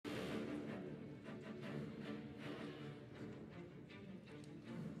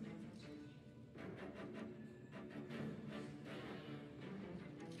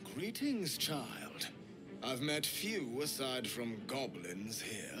Greetings, child. I've met few aside from goblins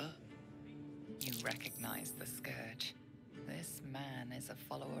here. You recognize the Scourge. This man is a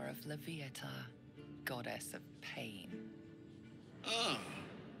follower of Loviatar, goddess of pain. Ah.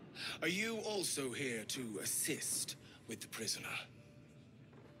 Are you also here to assist with the prisoner?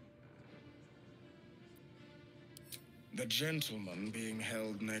 The gentleman being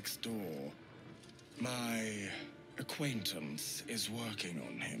held next door. My acquaintance is working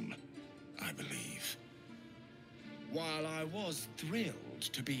on him, I believe. While I was thrilled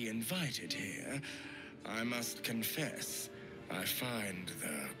to be invited here, I must confess, I find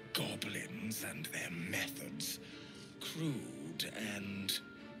the goblins and their methods crude and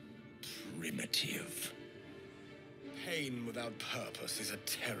primitive. Pain without purpose is a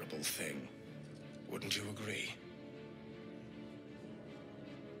terrible thing. Wouldn't you agree?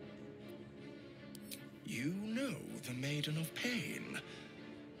 You know the Maiden of Pain.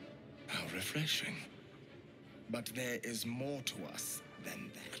 How refreshing. But there is more to us than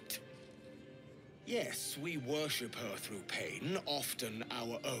that. Yes, we worship her through pain, often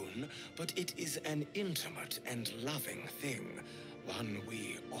our own, but it is an intimate and loving thing, one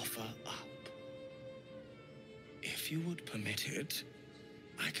we offer up. If you would permit it,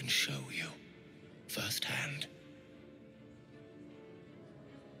 I can show you firsthand.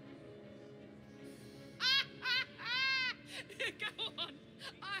 Go on!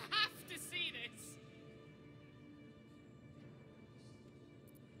 I have to see this!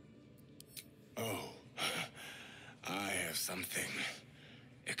 Oh, I have something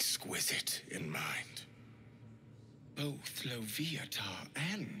exquisite in mind. Both Loviatar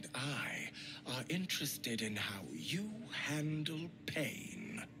and I are interested in how you handle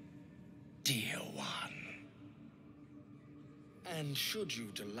pain, dear one. And should you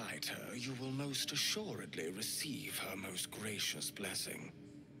delight her, you will most assuredly receive her most gracious blessing.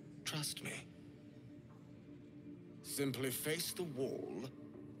 Trust me. Simply face the wall,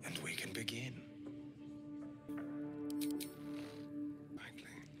 and we can begin.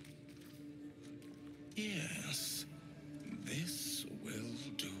 Yes, this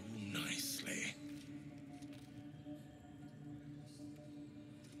will do nicely.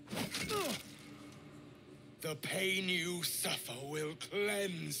 The pain you suffer will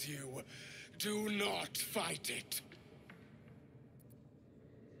cleanse you. Do not fight it.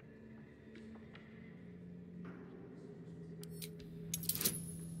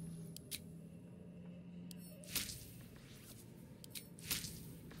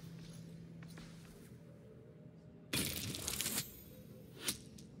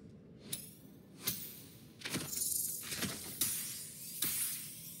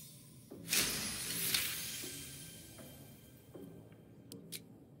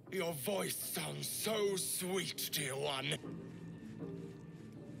 Your voice sounds so sweet, dear one.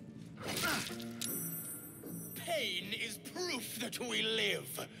 Pain is proof that we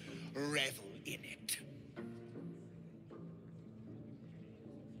live. Revel in it.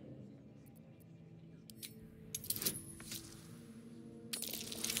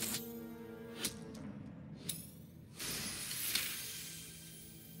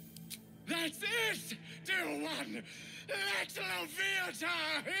 That's it, dear one! Let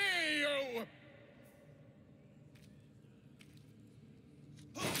Loviatar hear you!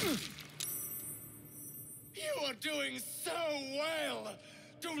 You are doing so well!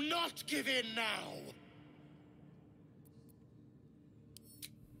 Do not give in now!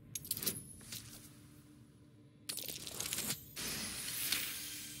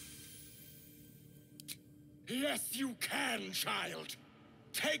 Yes, you can, child!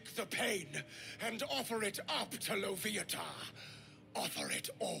 Take the pain and offer it up to Loviatar. Offer it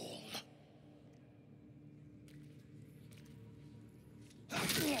all.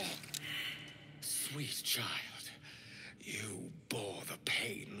 Sweet child, you bore the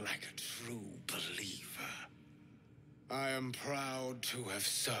pain like a true believer. I am proud to have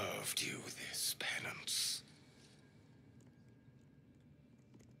served you this penance.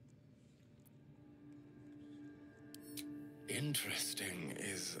 Interesting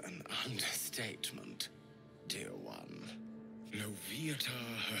is an understatement, dear one.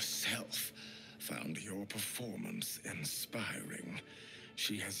 Loviatar herself found your performance inspiring.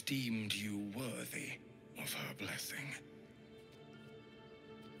 She has deemed you worthy of her blessing.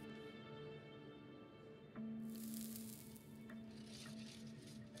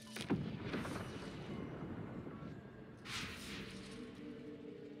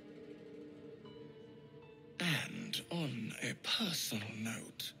 And on a personal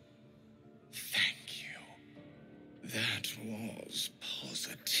note, thank you. That was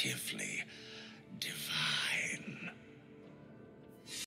positively